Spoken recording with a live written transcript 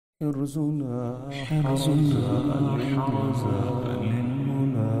حرزنا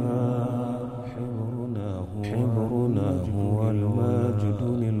للمنى حبرنا هو الماجد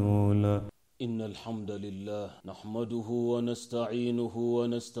للعلا. إن الحمد لله نحمده ونستعينه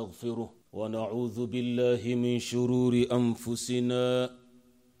ونستغفره ونعوذ بالله من شرور أنفسنا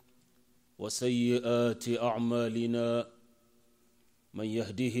وسيئات أعمالنا. من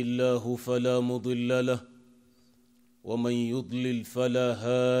يهده الله فلا مضل له ومن يضلل فلا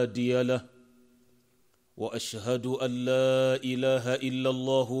هادي له، وأشهد أن لا إله إلا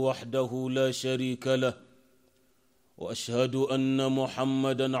الله وحده لا شريك له، وأشهد أن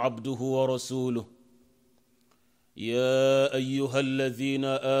محمدًا عبده ورسوله. يا أيها الذين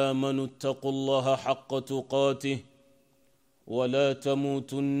آمنوا اتقوا الله حق تقاته ولا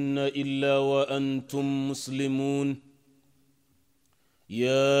تموتن إلا وأنتم مسلمون.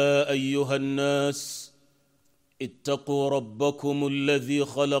 يا أيها الناس اتقوا ربكم الذي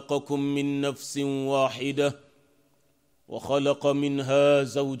خلقكم من نفس واحدة وخلق منها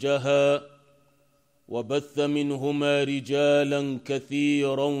زوجها وبث منهما رجالا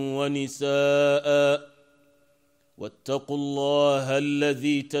كثيرا ونساء، واتقوا الله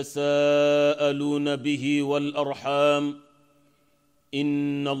الذي تساءلون به والأرحام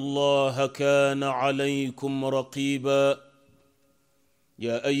إن الله كان عليكم رقيبا.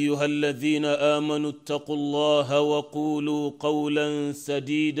 يا أيها الذين آمنوا اتقوا الله وقولوا قولا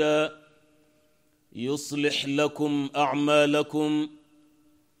سديدا يصلح لكم أعمالكم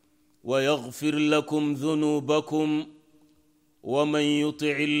ويغفر لكم ذنوبكم، ومن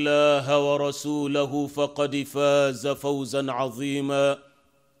يطع الله ورسوله فقد فاز فوزا عظيما.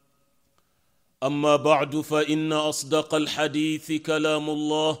 أما بعد، فإن أصدق الحديث كلام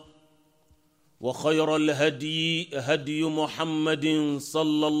الله، وخير الهدي هدي محمد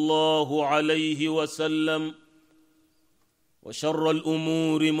صلى الله عليه وسلم، وشر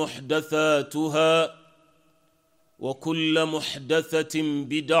الأمور محدثاتها، وكل محدثة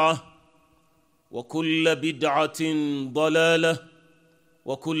بدعة، وكل بدعة ضلالة،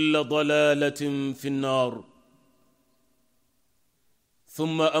 وكل ضلالة في النار.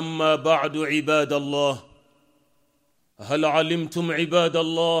 ثم أما بعد، عباد الله، هل علمتم عباد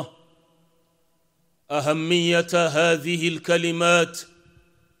الله أهمية هذه الكلمات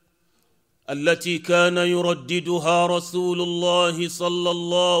التي كان يرددها رسول الله صلى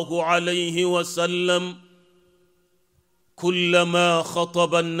الله عليه وسلم كلما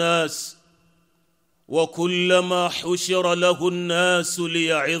خطب الناس وكلما حشر له الناس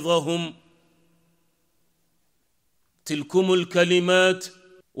ليعظهم؟ تلكم الكلمات: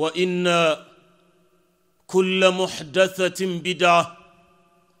 وإن كل محدثة بدعة،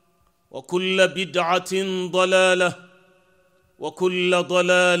 وكل بدعة ضلالة، وكل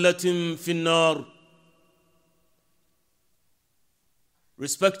ضلالة في النار.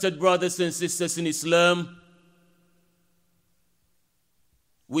 Respected brothers and sisters in Islam,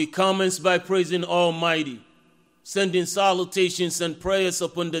 we commence by praising Almighty, sending salutations and prayers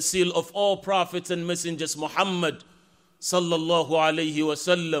upon the seal of all prophets and messengers, Muhammad sallallahu alayhi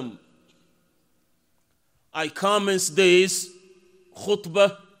wasallam. I commence this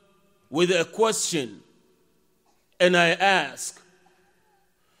khutbah with a question, and I ask,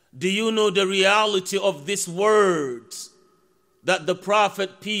 do you know the reality of these words that the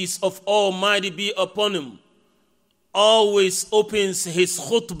Prophet, peace of Almighty be upon him, always opens his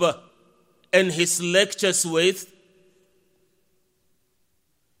khutbah and his lectures with?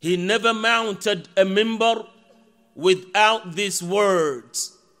 He never mounted a minbar without these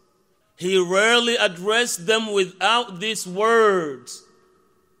words. He rarely addressed them without these words.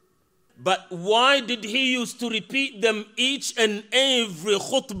 But why did he used to repeat them each and every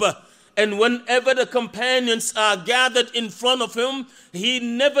khutbah? And whenever the companions are gathered in front of him, he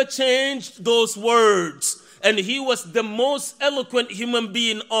never changed those words. And he was the most eloquent human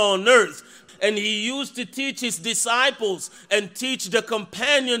being on earth. And he used to teach his disciples and teach the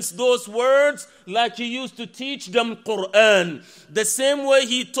companions those words like he used to teach them Quran. The same way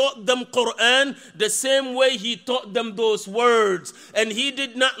he taught them Quran, the same way he taught them those words. And he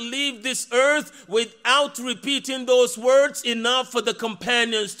did not leave this earth without repeating those words enough for the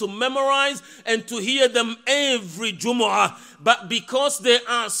companions to memorize and to hear them every Jumu'ah. But because they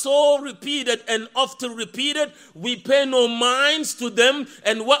are so repeated and often repeated, we pay no minds to them,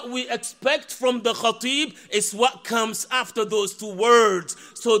 and what we expect from the khatib is what comes after those two words.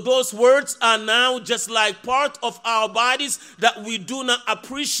 So those words are now just like part of our bodies that we do not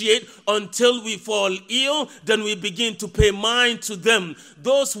appreciate until we fall ill, then we begin to pay mind to them.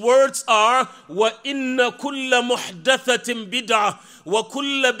 Those words are وَإِنَّ كُلَّ مُحْدَثَةٍ بِدْعَةٍ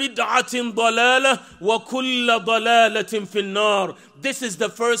وَكُلَّ بِدْعَةٍ ضَلَالَةٍ وَكُلَّ ضَلَالَةٍ فِي النَّارِ. This is the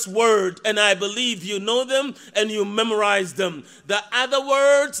first word, and I believe you know them and you memorize them. The other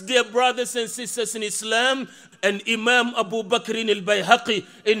words, dear brothers and sisters in Islam, and Imam Abu Bakr al-Bayhaqi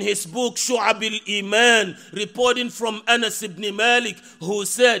in his book Shu'ab al-Iman, reporting from Anas ibn Malik, who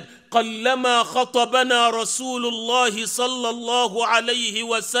said, قَلَّمَا خَطَبَنَا رَسُولُ اللَّهِ صَلَّى اللَّهُ عَلَيْهِ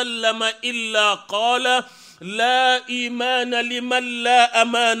وَسَلَّمَ إِلَّا قَالَ لا إيمان لمن لا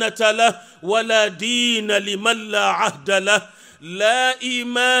أمانة له ولا دين لمن لا عهد له لا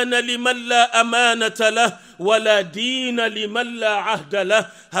إيمان لمن لا أمانة له ولا دين لمن لا عهد له.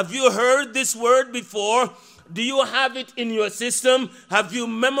 Have you heard this word before? Do you have it in your system? Have you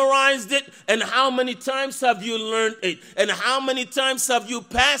memorized it? And how many times have you learned it? And how many times have you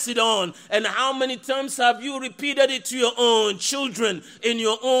passed it on? And how many times have you repeated it to your own children, in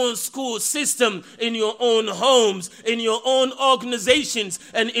your own school system, in your own homes, in your own organizations,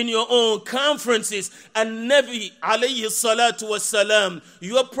 and in your own conferences? And Nabi alayhi salatu wasalam,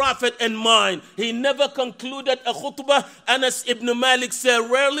 your prophet and mine, he never concluded a khutbah. Anas ibn Malik said,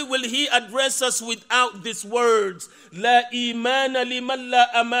 rarely will he address us without this word. لا إيمان لمن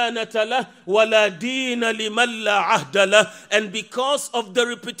لا أمانة له ولا دين لمن لا عهد له. And because of the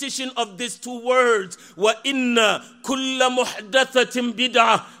repetition of these two words, وإن كل محدثة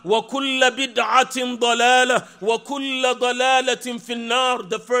بدعة وكل بدعة ضلالة وكل ضلالة في النار,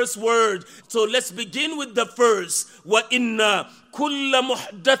 the first word. So let's begin with the first. وإن كل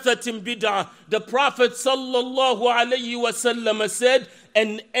محدثة بدعة. The Prophet sallallahu alayhi wasallam said,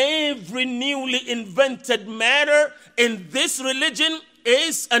 and every newly invented matter in this religion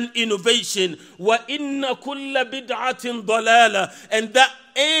is an innovation. وَإِنَّ كُلَّ بِدْعَةٍ ضَلَالَةٍ. And that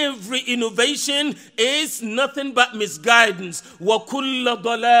every innovation is nothing but misguidance. وَكُلَّ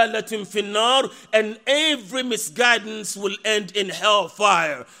ضَلَالَةٍ فِي النَّارِ. And every misguidance will end in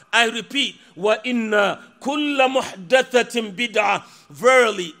hellfire. I repeat, وَإِنَّ كُلَّ مُحْدَثَةٍ بِدْعَةٍ.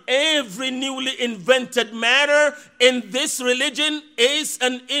 Verily, every newly invented matter in this religion is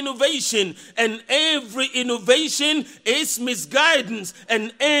an innovation, and every innovation is misguidance,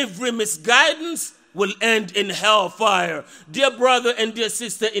 and every misguidance will end in hellfire. Dear brother and dear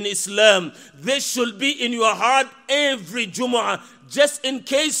sister in Islam, this should be in your heart every Jumu'ah. Just in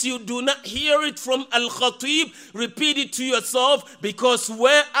case you do not hear it from Al-Khatib, repeat it to yourself, because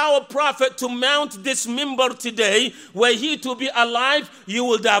were our Prophet to mount this mimbar today, were he to be alive, you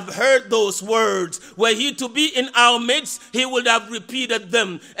would have heard those words. Were he to be in our midst, he would have repeated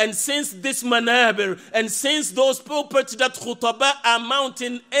them. And since this manabir, and since those pulpits that khutbah are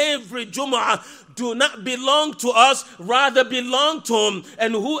mounting every Jumu'ah do not belong to us, rather belong to him.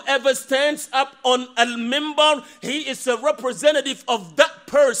 And whoever stands up on al-mimbar, he is a representative of that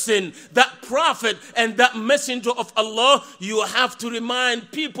person, that prophet, and that messenger of Allah. You have to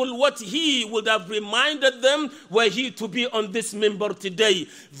remind people what he would have reminded them were he to be on this mimbar today.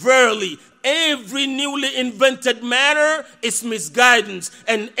 Verily, every newly invented matter is misguidance,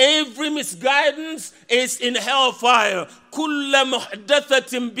 and every misguidance is in hellfire. كل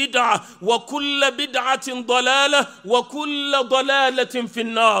محدثة بدعة وكل بدعة ضلالة وكل ضلالة في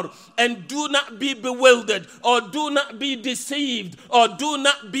النار. And do not be bewildered, or do not be deceived, or do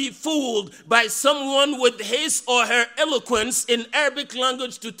not be fooled by someone with his or her eloquence in Arabic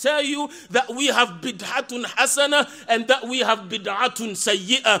language to tell you that we have bid'atun hasana and that we have bid'atun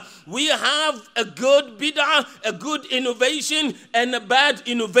sayyi'ah. We have a good bid'ah, a good innovation, and a bad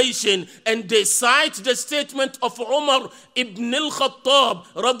innovation. And they cite the statement of Umar ibn al-Khattab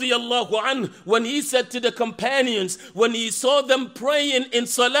radiyallahu anhu, when he said to the companions, when he saw them praying in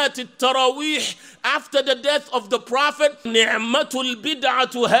Salat al-Tarawih after the death of the Prophet, ni'matul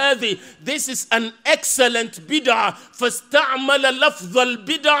bid'atu hadhi, this is an excellent bid'ah. فاستعمل لفظ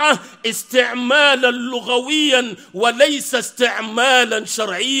البدعة استعمالا لغويا وليس استعمالا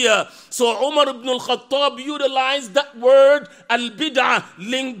شرعيا. So Umar ibn al-Khattab utilized that word al-bid'ah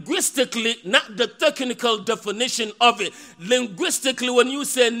linguistically, not the technical definition of it. Linguistically, when you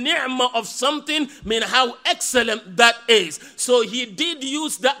say ni'mah of something, mean how excellent that is. So he did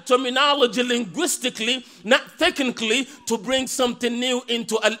use that terminology linguistically, not technically, to bring something new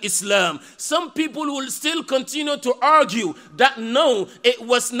into al-Islam. Some people will still continue to argue that no, it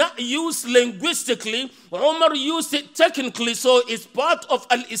was not used linguistically. Umar used it technically, so it's part of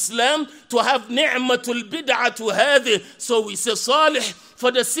al-Islam, to have ni'matul bid'atu hadhi. So we say, Salih,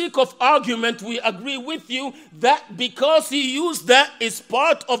 for the sake of argument, we agree with you that because he used that is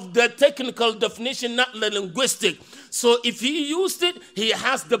part of the technical definition, not the linguistic. So if he used it, he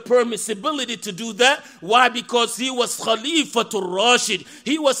has the permissibility to do that. Why? Because he was Khalifatul Rashid.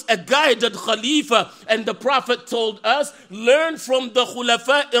 He was a guided Khalifa. And the Prophet told us, learn from the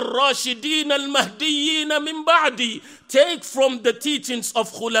Khulafa al-Rashideen al-Mahdiyeen min ba'di. Take from the teachings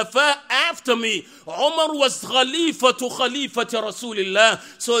of Khulafa after me. Umar was Khalifa to Rasulullah.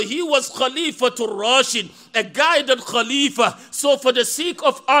 So he was Khalifa to Rashid, a guided Khalifa. So for the sake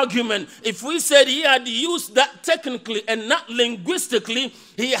of argument, if we said he had used that technically and not linguistically,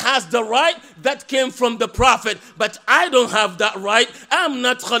 he has the right that came from the Prophet. But I don't have that right. I'm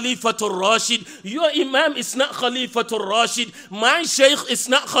not Khalifa to Rashid. Your Imam is not Khalifa to Rashid. My Shaykh is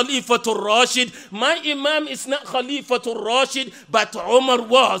not Khalifa to Rashid. My Imam is not Khalifa to Rashid. But Umar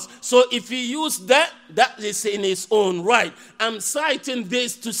was. So if he used that, that is in his own right. I'm citing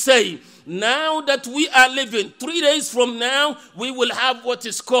this to say, now that we are living, 3 days from now, we will have what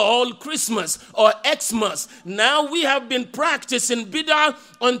is called Christmas or Xmas. Now we have been practicing bid'ah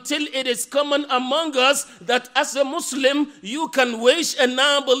until it is common among us that as a Muslim, you can wish a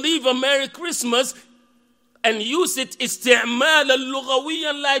non-believer Merry Christmas and use it isti'mal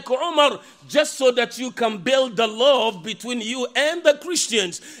al-lughawiyan like Umar, just so that you can build the love between you and the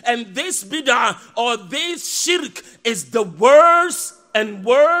Christians. And this bid'ah or this shirk is the worst and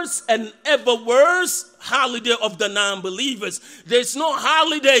worse and ever worse holiday of the non-believers. There's no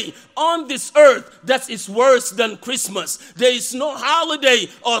holiday on this earth that is worse than Christmas. There is no holiday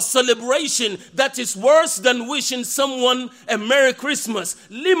or celebration that is worse than wishing someone a Merry Christmas.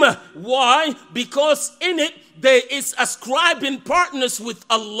 Lima. Why? Because in it there is ascribing partners with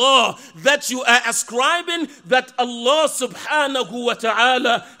Allah, that you are ascribing that Allah subhanahu wa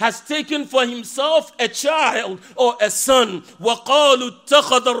ta'ala has taken for himself a child or a son. وَقَالُوا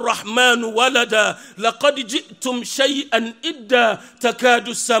اتَّخَذَ الرَّحْمَنُ وَلَدًا لَقَدْ جِئْتُمْ شَيْئًا إِدًّا تَكَادُ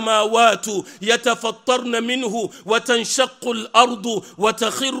السَّمَاوَاتُ يَتَفَطَّرْنَ مِنْهُ وَتَنْشَقُّ الْأَرْضُ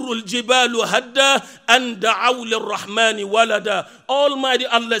وَتَخِرُّ الْجِبَالُ هَدًّا أَنْ دَعَوْا لِلرَّحْمَنِ وَلَدًا. Almighty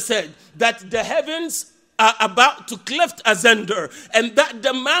Allah said that the heavens are about to cleft asunder, and that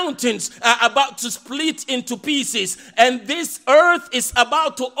the mountains are about to split into pieces, and this earth is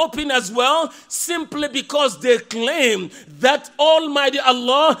about to open as well, simply because they claim that Almighty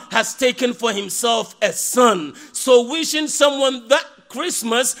Allah has taken for himself a son. So wishing someone that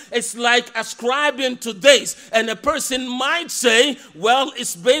Christmas is like ascribing to this. And a person might say, well,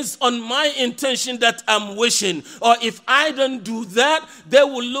 it's based on my intention that I'm wishing. Or if I don't do that, they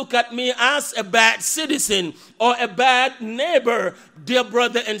will look at me as a bad citizen or a bad neighbor. Dear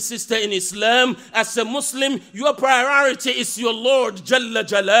brother and sister in Islam, as a Muslim, your priority is your Lord, Jalla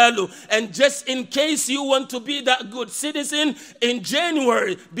Jalalu. And just in case you want to be that good citizen, in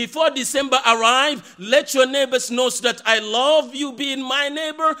January, before December arrives, let your neighbors know that I love you being my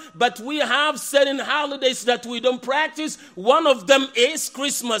neighbor, but we have certain holidays that we don't practice. One of them is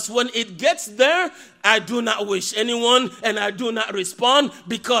Christmas. When it gets there, I do not wish anyone and I do not respond,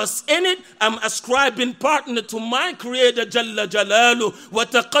 because in it I'm ascribing partner to my Creator Jalla Jalalu wa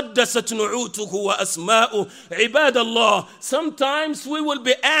taqaddasat nu'utuhu wa asma'u. Ibadallah, sometimes we will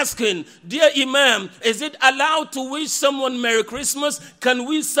be asking, dear Imam, is it allowed to wish someone Merry Christmas? Can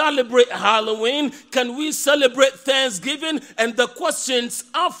we celebrate Halloween? Can we celebrate Thanksgiving? And the questions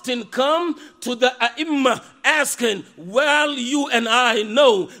often come to the A'imma asking, well, you and I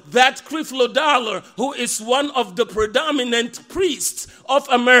know that Creflo Dollar, who is one of the predominant priests of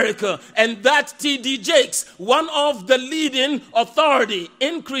America, and that T.D. Jakes, one of the leading authority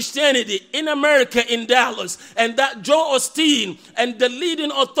in Christianity in America in Dallas, and that Joe Osteen and the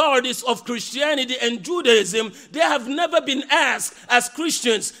leading authorities of Christianity and Judaism, they have never been asked as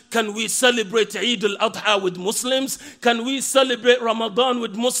Christians, can we celebrate Eid al-Adha with Muslims? Can we celebrate Ramadan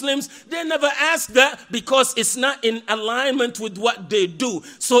with Muslims? They never asked that because it's not in alignment with what they do.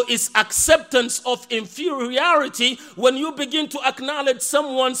 So it's acceptance of inferiority when you begin to acknowledge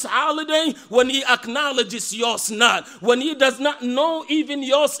someone's holiday, when he acknowledges yours not, when he does not know even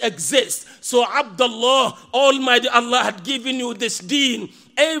yours exists. So Abdullah, Almighty Allah had given you this deen.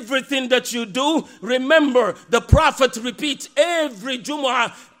 Everything that you do, remember, the Prophet repeats every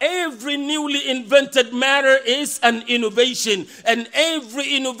Jumu'ah, every newly invented matter is an innovation, and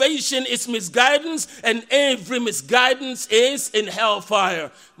every innovation is misguidance, and every misguidance is in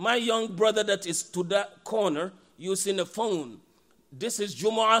hellfire. My young brother that is to that corner using a phone, this is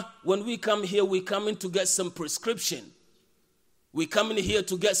Jumu'ah. When we come here, we come in to get some prescription. We come in here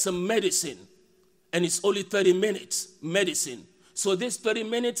to get some medicine, and it's only 30 minutes medicine. So this 30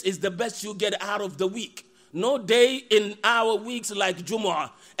 minutes is the best you get out of the week. No day in our weeks like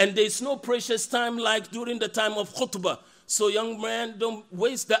Jumu'ah. And there's no precious time like during the time of khutbah. So young man, don't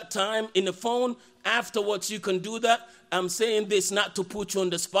waste that time in the phone. Afterwards, you can do that. I'm saying this not to put you on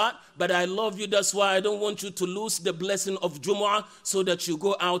the spot, but I love you. That's why I don't want you to lose the blessing of Jumu'ah so that you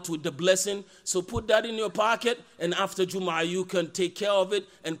go out with the blessing. So put that in your pocket, and after Jumu'ah, you can take care of it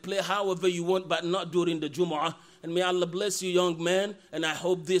and play however you want, but not during the Jumu'ah. And may Allah bless you, young man, and I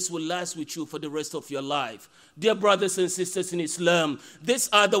hope this will last with you for the rest of your life. Dear brothers and sisters in Islam, these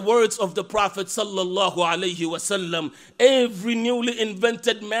are the words of the Prophet sallallahu alaihi wasallam. Every newly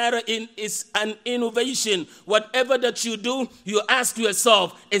invented matter is an innovation. Whatever that you do, you ask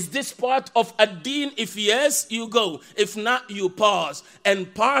yourself, is this part of a deen? If yes, you go. If not, you pause.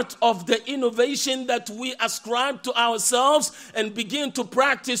 And part of the innovation that we ascribe to ourselves and begin to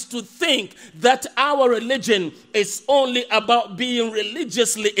practice to think that our religion is only about being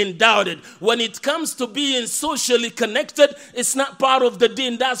religiously endowed. When it comes to being socially connected, it's not part of the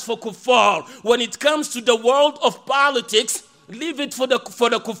deen. That's for kuffar. When it comes to the world of politics, leave it for the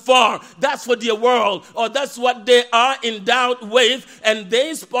kuffar. That's for their world, or that's what they are endowed with. And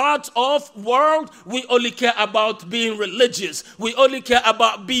this part of world, we only care about being religious. We only care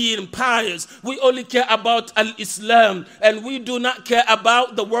about being pious. We only care about al-Islam, and we do not care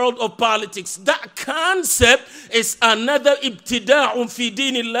about the world of politics. That concept is another ibtida'un fi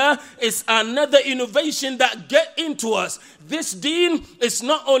dinillah, is another innovation that get into us. This deen is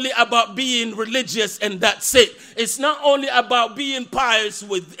not only about being religious and that's it. It's not only about being pious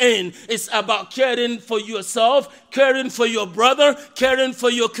within. It's about caring for yourself, caring for your brother, caring for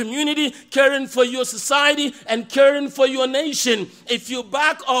your community, caring for your society, and caring for your nation. If you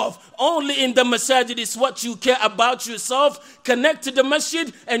back off only in the masjid is what you care about yourself, connect to the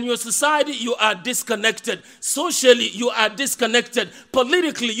masjid and your society, you are disconnected. Socially, you are disconnected.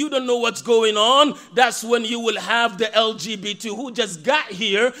 Politically, you don't know what's going on. That's when you will have the LGBT who just got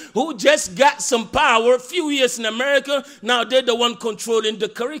here, who just got some power a few years in America. Now they're the one controlling the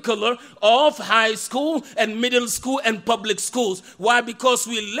curriculum of high school and middle school and public schools. Why? Because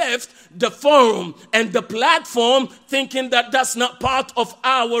we left the forum and the platform thinking that that's not part of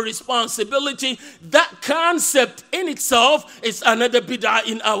our responsibility. That concept in itself is another bid'ah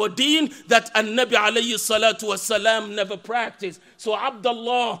in our deen that An-Nabi alayhi salatu wasalam never practiced. So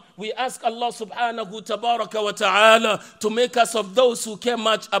Abdullah, we ask Allah subhanahu tabaraka wa ta'ala to make us of those who care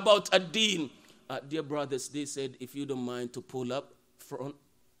much about a deen. Dear brothers, they said if you don't mind to pull up front.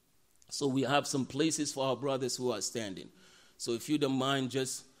 So we have some places for our brothers who are standing. So if you don't mind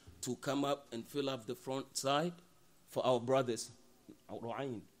just to come up and fill up the front side for our brothers.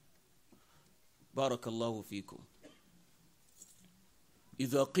 Barakallahu fikum.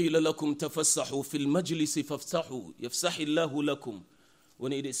 إذا قيل لكم تفسحوا في المجلس فافسحوا يفسح الله لكم.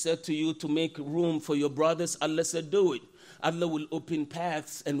 When it is said to you to make room for your brothers, Allah said do it. Allah will open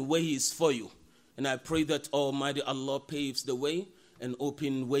paths and ways for you. And I pray that Almighty Allah paves the way and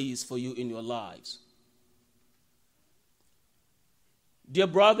open ways for you in your lives. Dear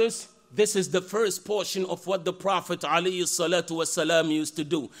brothers, this is the first portion of what the Prophet ﷺ used to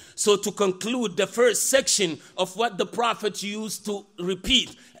do. So to conclude the first section of what the Prophet used to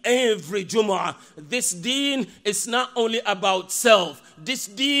repeat every Jumu'ah, this deen is not only about self. This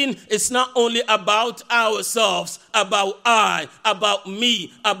deen is not only about ourselves, about I, about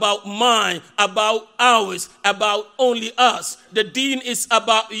me, about mine, about ours, about only us. The deen is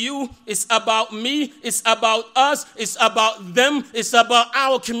about you, it's about me, it's about us, it's about them, it's about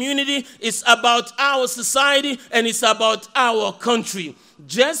our community, it's about our society, and it's about our country.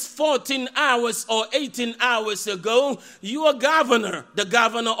 Just 14 hours or 18 hours ago, your governor, the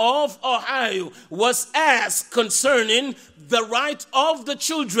governor of Ohio, was asked concerning the right of the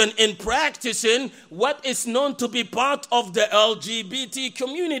children in practicing what is known to be part of the LGBT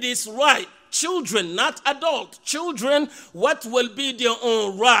community's right. Children, not adults. Children, what will be their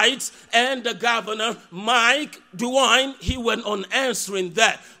own rights? And the governor, Mike DeWine, he went on answering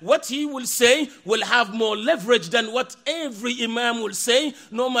that. What he will say will have more leverage than what every imam will say,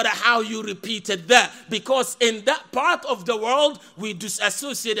 no matter how you repeated that. Because in that part of the world, we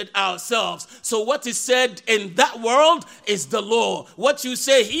disassociated ourselves. So what is said in that world is the law. What you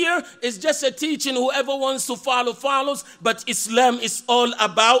say here is just a teaching. Whoever wants to follow, follows. But Islam is all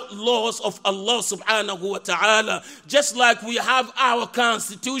about laws of Allah subhanahu wa ta'ala. Just like we have our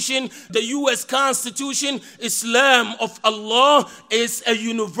constitution, the U.S. Constitution, Islam of Allah is a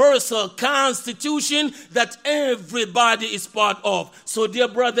universal constitution that everybody is part of. So dear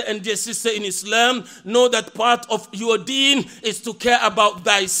brother and dear sister in Islam, know that part of your deen is to care about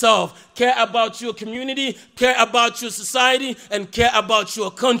thyself. Care about your community, care about your society, and care about your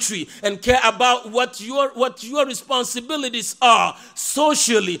country, and care about what your responsibilities are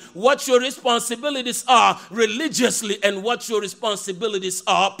socially, what your responsibilities are religiously, and what your responsibilities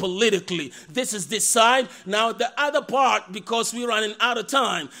are politically. This is this side. Now the other part, because we're running out of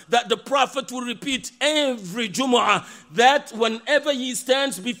time, that the Prophet will repeat every Jumu'ah, that whenever he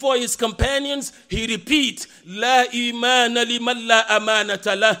stands before his companions, he repeats, La imana liman la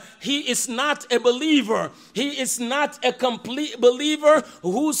amanata lah. He is not a believer. He is not a complete believer.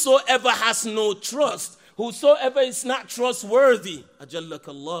 Whosoever has no trust, whosoever is not trustworthy.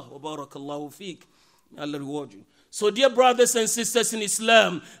 Ajallakallah wa barakallahu feek. Allah reward you. So dear brothers and sisters in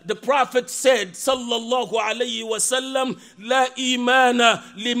Islam, the Prophet said, sallallahu alayhi wa sallam, La imana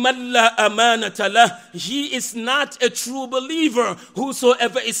liman la amanata lah. He is not a true believer,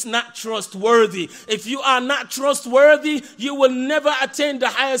 whosoever is not trustworthy. If you are not trustworthy, you will never attain the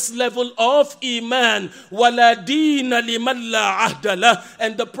highest level of iman. Wala deena liman la ahda lah.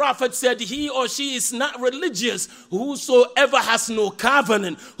 And the Prophet said, he or she is not religious, whosoever has no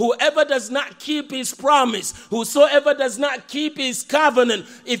covenant, whoever does not keep his promise, whosoever does not keep his covenant.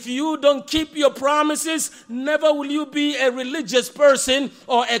 If you don't keep your promises, never will you be a religious person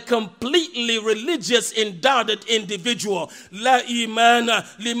or a completely religious endowed individual. La imana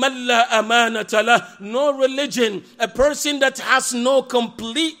liman la amanata lah. No religion. A person that has no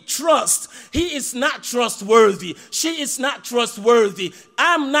complete trust, he is not trustworthy. She is not trustworthy.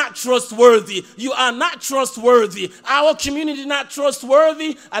 I'm not trustworthy. You are not trustworthy. Our community not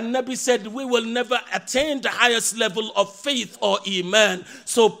trustworthy. And Nabi said we will never attain the highest level of faith or iman.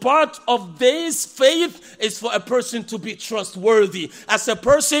 So part of this faith is for a person to be trustworthy. As a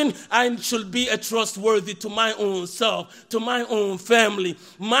person, I should be a trustworthy to my own self, to my own family.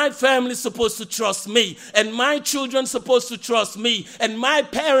 My family is supposed to trust me, and my children supposed to trust me, and my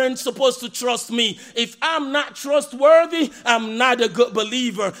parents supposed to trust me. If I'm not trustworthy, I'm not a good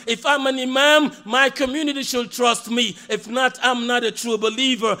believer. If I'm an imam, my community should trust me. If not, I'm not a true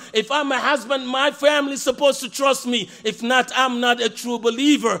believer. If I'm a husband, my family is supposed to trust me. If not, I'm not a true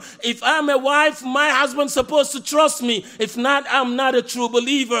believer. If I'm a wife, my husband's supposed to trust me. If not, I'm not a true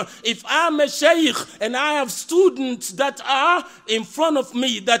believer. If I'm a sheikh and I have students that are in front of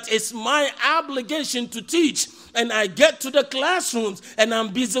me, that is my obligation to teach, and I get to the classrooms and I'm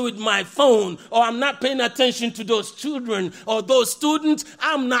busy with my phone, or I'm not paying attention to those children or those students,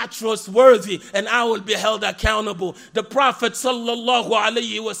 I'm not trustworthy and I will be held accountable. The Prophet sallallahu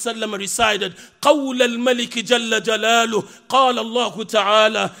alayhi wa sallam recited, قول الملك جل جلاله قال الله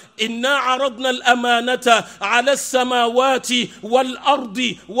تعالى إنا عرضنا الأمانة على السماوات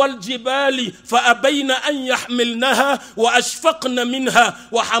والأرض والجبال فأبين أن يحملنها وأشفقن منها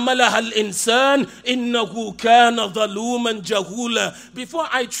وحملها الإنسان إنه كان ظلوما جهولا. Before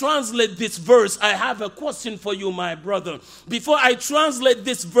I translate this verse, I have a question for you, my brother. Before I translate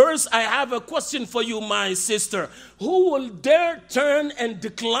this verse, I have a question for you, my sister. Who will dare turn and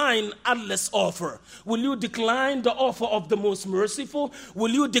decline Allah's offer? Will you decline the offer of the most merciful? Will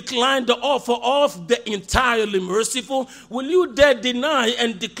you decline the offer of the entirely merciful? Will you dare deny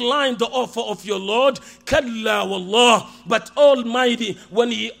and decline the offer of your Lord? Kalla wallah. But Almighty, when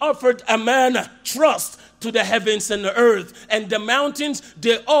He offered amana, trust, to the heavens and the earth and the mountains,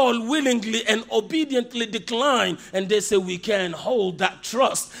 they all willingly and obediently decline, and they say we can't hold that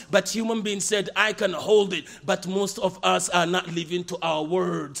trust. But human beings said, I can hold it. But most of us are not living to our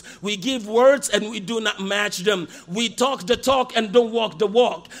words. We give words and we do not match them. We talk the talk and don't walk the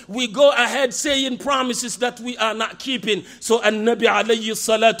walk. We go ahead saying promises that we are not keeping. So An-Nabi alayhi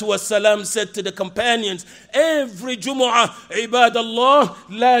salatu wasalam said to the companions, every Jumu'ah, Ibadallah,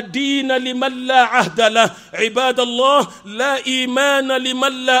 la deena liman la ahda lah. عباد الله لا إيمان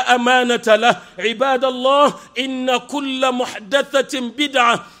لمن لا أمانة له عباد الله إن كل محدثة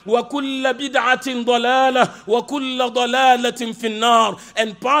بدعة وكل بدعة ضلالة وكل ضلالة في النار.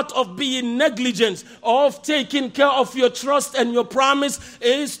 And part of being negligent, of taking care of your trust and your promise,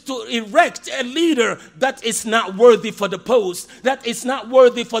 is to erect a leader that is not worthy for the post, that is not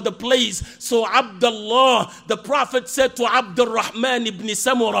worthy for the place. So Abdullah, the Prophet said to Abdul Rahman ibn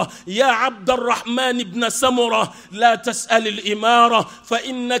Samurah, Ya Abdul Rahman ibn Samurah, لا تسأل الإمارة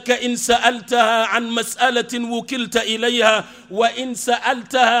فإنك إن سألتها عن مسألة وكلت إليها وإن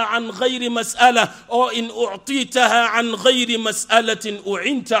سألتها عن غير مسألة أو إن أعطيتها عن غير مسألة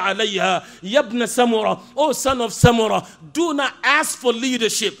أعنت عليها. يا ابن Samurah, O son of Samurah, do not ask for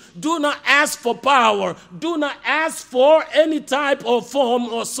leadership, do not ask for power, do not ask for any type or form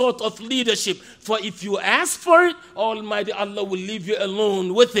or sort of leadership. For if you ask for it, Almighty Allah will leave you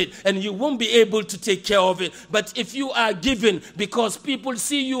alone with it, and you won't be able to take care care of it. But if you are giving because people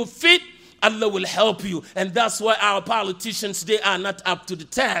see you fit, Allah will help you. And that's why our politicians, they are not up to the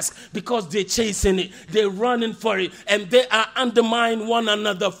task, because they're chasing it, they're running for it, and they are undermining one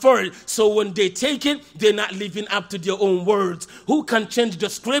another for it. So when they take it, they're not living up to their own words. Who can change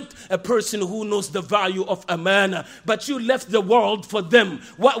the script? A person who knows the value of amana. But you left the world for them.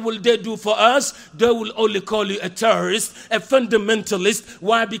 What will they do for us? They will only call you a terrorist, a fundamentalist.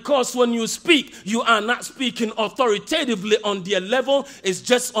 Why? Because when you speak, you are not speaking authoritatively on their level. It's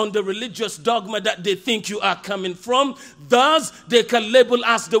just on the religious dogma that they think you are coming from. Thus, they can label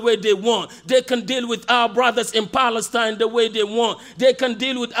us the way they want. They can deal with our brothers in Palestine the way they want. They can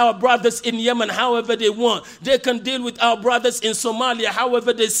deal with our brothers in Yemen however they want. They can deal with our brothers in Somalia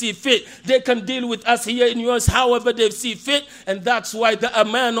however they see fit. They can deal with us here in US however they see fit. And that's why the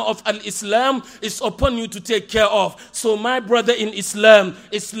amana of al-Islam is upon you to take care of. So my brother in Islam,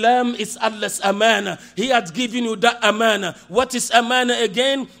 Islam is Allah's amana. He has given you that amana. What is amana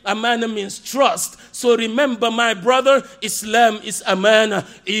again? Amana means trust. So remember, my brother, Islam is amana.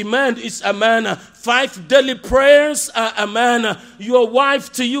 Iman is amana. 5 daily prayers are amana. Your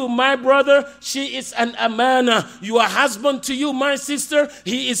wife to you, my brother, she is an amana. Your husband to you, my sister,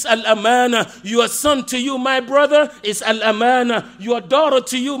 he is al-amana. Your son to you, my brother, is al-amana. Your daughter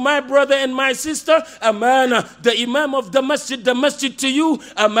to you, my brother and my sister, amana. The imam of the masjid to you,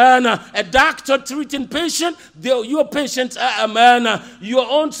 amana. A doctor treating patient, your patients are amana. Your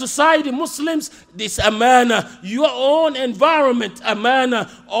own society, Muslims, this amana. Your own environment, amana.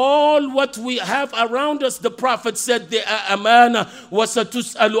 All what we have around us, the Prophet said they are amana.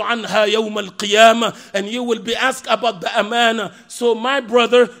 وَسَتُسْأَلُ عَنْهَا يَوْمَ الْقِيَامَةِ. And you will be asked about the amana. So my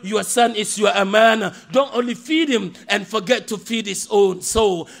brother, your son is your amana. Don't only feed him and forget to feed his own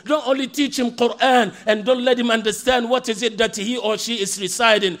soul. Don't only teach him Quran and don't let him understand what is it that he or she is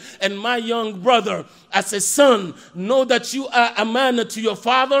reciting. And my young brother, as a son, know that you are amana to your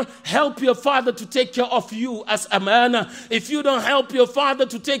father. Help your father to take care of you as amana. If you don't help your father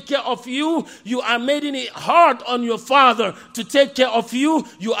to take care of you, you are making it hard on your father to take care of you.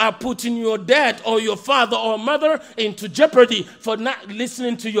 You are putting your dad or your father or mother into jeopardy for not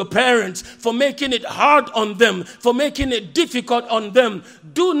listening to your parents, for making it hard on them, for making it difficult on them.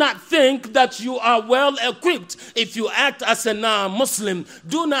 Do not think that you are well equipped if you act as a non-Muslim.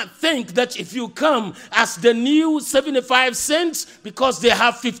 Do not think that if you come as the new 75 cents because they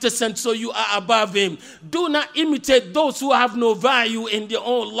have 50 cents, so you are above him. Do not imitate those who have no value in their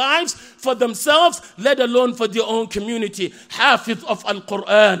own lives for themselves, let alone for their own community. Hafiz of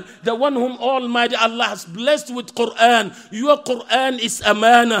Al-Quran, the one whom Almighty Allah has blessed with Quran. Your Quran is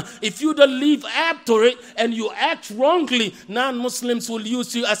amana. If you don't live after it and you act wrongly, non-Muslims will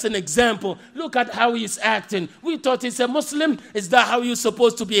use you as an example. Look at how he is acting. We thought he's a Muslim. Is that how you're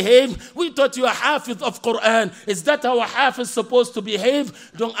supposed to behave? We thought you are Hafiz of Quran. Is that how a Hafiz is supposed to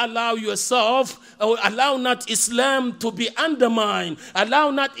behave? Don't allow yourself, or allow not Islam to be undermined.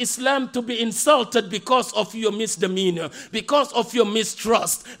 Allow not Islam to be insulted because of your misdemeanor, because of your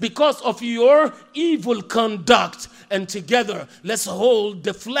mistrust, because of your evil conduct. And together, let's hold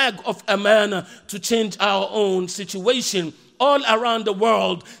the flag of amana to change our own situation all around the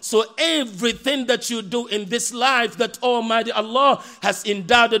world. So everything that you do in this life that Almighty Allah has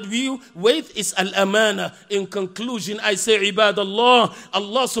endowed you with is al-amana. In conclusion, I say, ibadallah,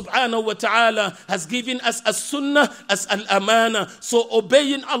 Allah subhanahu wa ta'ala has given us a sunnah as al-amana. So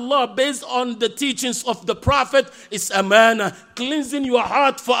obeying Allah based on the teachings of the Prophet is amana. Cleansing your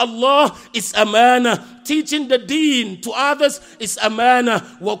heart for Allah is amana. Teaching the deen to others is amana.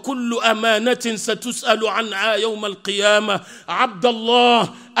 وَكُلُّ أَمَانَةٍ سَتُسْأَلُ عَنْهَا يَوْمَ الْقِيَامَةِ. عبد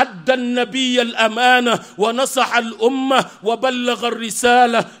الله أدى النبي الأمانة ونصح الأمة وبلغ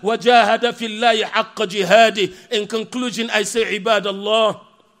الرسالة وجاهد في الله حق جهاده. In conclusion, I say, عباد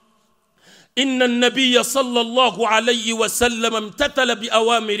الله, إن النبي صلى الله عليه وسلم امتثل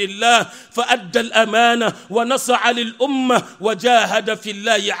بأوامر الله فأدى الأمانة ونصح للأمة وجاهد في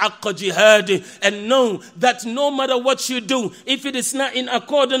الله حق جهاده. And know that no matter what you do, if it is not in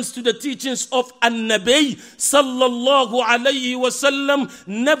accordance to the teachings of An-Nabi sallallahu alayhi wasallam,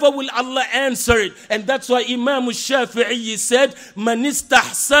 never will Allah answer it. And that's why Imam al-Shafi'i said, من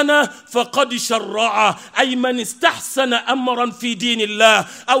استحسن فقد شرع. أي من استحسن أمرا في دين الله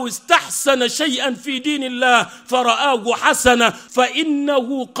أو استحسن شيئا في دين الله فرآه حسنا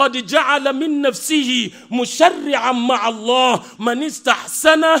فإنه قد جعل من نفسه مشرعا مع الله. من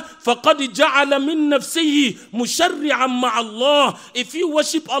استحسن فقد جعل من نفسه مشرعا مع الله. If you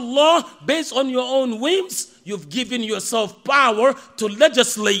worship Allah based on your own whims, you've given yourself power to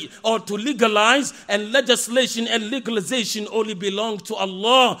legislate or to legalize, and legislation and legalization only belong to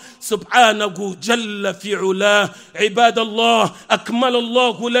Allah subhanahu jalla fi'ula. Ibadallah, akmal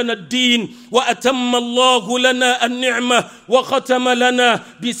Allah lana ad-din wa atamma Allah lana an-ni'mah wa khatama lana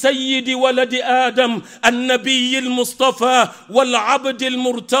bi sayyidi waladi Adam an-nabiy al-mustafa wal-abd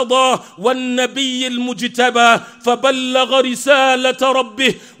al-murtada wan-nabiy al-mujtaba faballagha risalata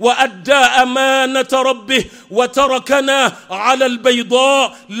rabbih wa adda amanata rabbih وتركنا على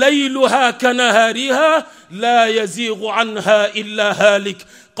البيضاء ليلها كنهارها لا يزيغ عنها إلا هالك.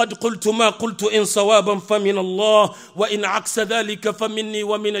 قد قلت ما قلت إن صوابا فمن الله وإن عكس ذلك فمني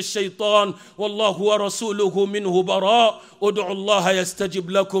ومن الشيطان والله ورسوله منه براء. ادعوا الله يستجب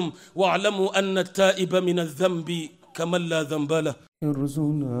لكم واعلموا أن التائب من الذنب كمن لا ذنب له.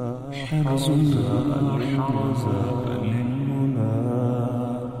 حرزنا